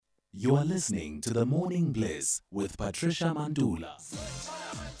You are listening to The Morning Bliss with Patricia Mandula.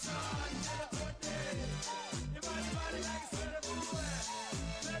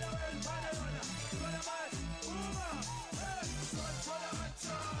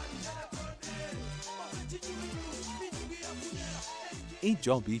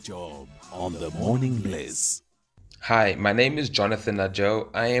 Ijob on The Morning Bliss. Hi, my name is Jonathan Ijob.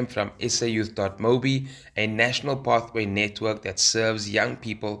 I am from SAYouth.mobi, a national pathway network that serves young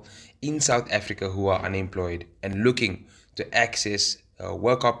people in South Africa who are unemployed and looking to access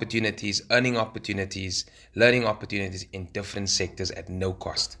work opportunities, earning opportunities, learning opportunities in different sectors at no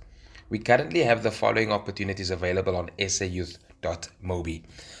cost. We currently have the following opportunities available on SAYouth.mobi.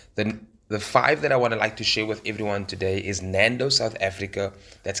 The five that I want to like to share with everyone today is Nando, South Africa,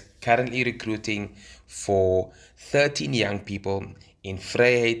 that's currently recruiting for 13 young people in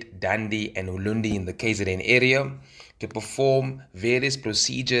Vryheid, Dundee, and Ulundi in the KZN area to perform various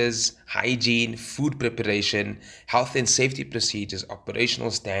procedures, hygiene, food preparation, health and safety procedures,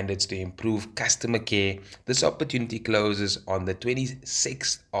 operational standards to improve customer care. This opportunity closes on the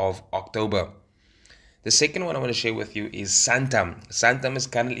 26th of October. The second one I want to share with you is Santam. Santam is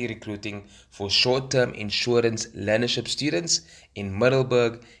currently recruiting for short-term insurance learnership students in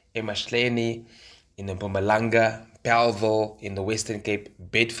Middelburg, Emashleni, in Mpumalanga, Bellville, in the Western Cape,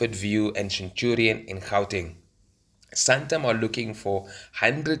 Bedfordview, and Centurion in Gauteng. Santam are looking for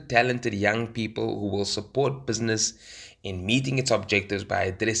 100 talented young people who will support business in meeting its objectives by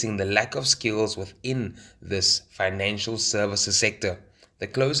addressing the lack of skills within this financial services sector. The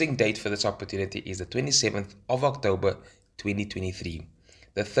closing date for this opportunity is the 27th of October 2023.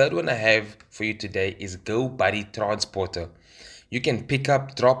 The third one I have for you today is Go Buddy Transporter. You can pick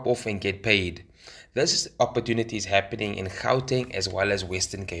up, drop off, and get paid. This opportunity is happening in Gauteng as well as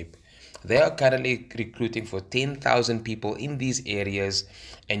Western Cape. They are currently recruiting for 10,000 people in these areas,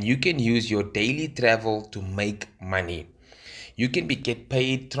 and you can use your daily travel to make money. You can get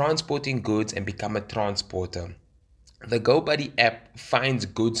paid transporting goods and become a transporter. The GoBuddy app finds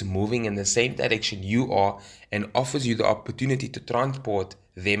goods moving in the same direction you are and offers you the opportunity to transport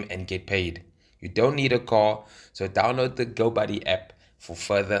them and get paid. You don't need a car, so download the GoBuddy app for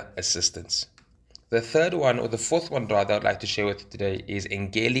further assistance. The third one, or the fourth one rather, I'd like to share with you today is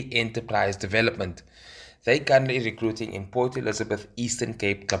Ngeli Enterprise Development. They're currently recruiting in Port Elizabeth, Eastern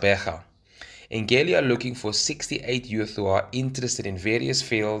Cape, Gqeberha. Ngeli are looking for 68 youth who are interested in various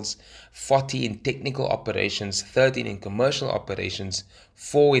fields, 40 in technical operations, 13 in commercial operations,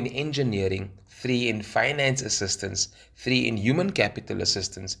 4 in engineering, 3 in finance assistance, 3 in human capital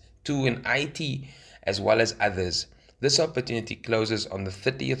assistance, 2 in IT, as well as others. This opportunity closes on the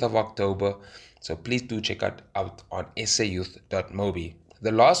 30th of October, so please do check it out on sayouth.mobi.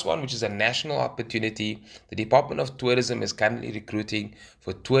 The last one, which is a national opportunity, the Department of Tourism is currently recruiting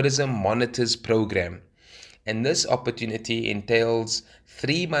for Tourism Monitors Program. And this opportunity entails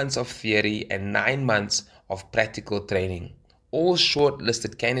 3 months of theory and 9 months of practical training. All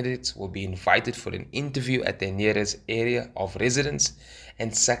shortlisted candidates will be invited for an interview at their nearest area of residence,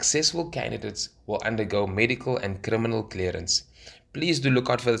 and successful candidates will undergo medical and criminal clearance. Please do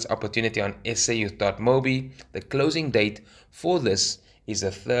look out for this opportunity on sayouth.mobi. The closing date for this is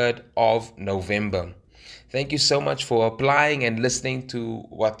the 3rd of November. Thank you so much for applying and listening to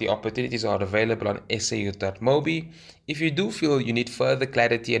what the opportunities are available on sayouth.mobi. If you do feel you need further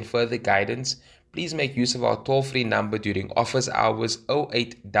clarity and further guidance, please make use of our toll-free number during office hours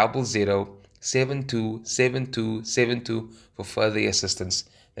 0800 727272 for further assistance.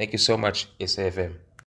 Thank you so much, SAFM.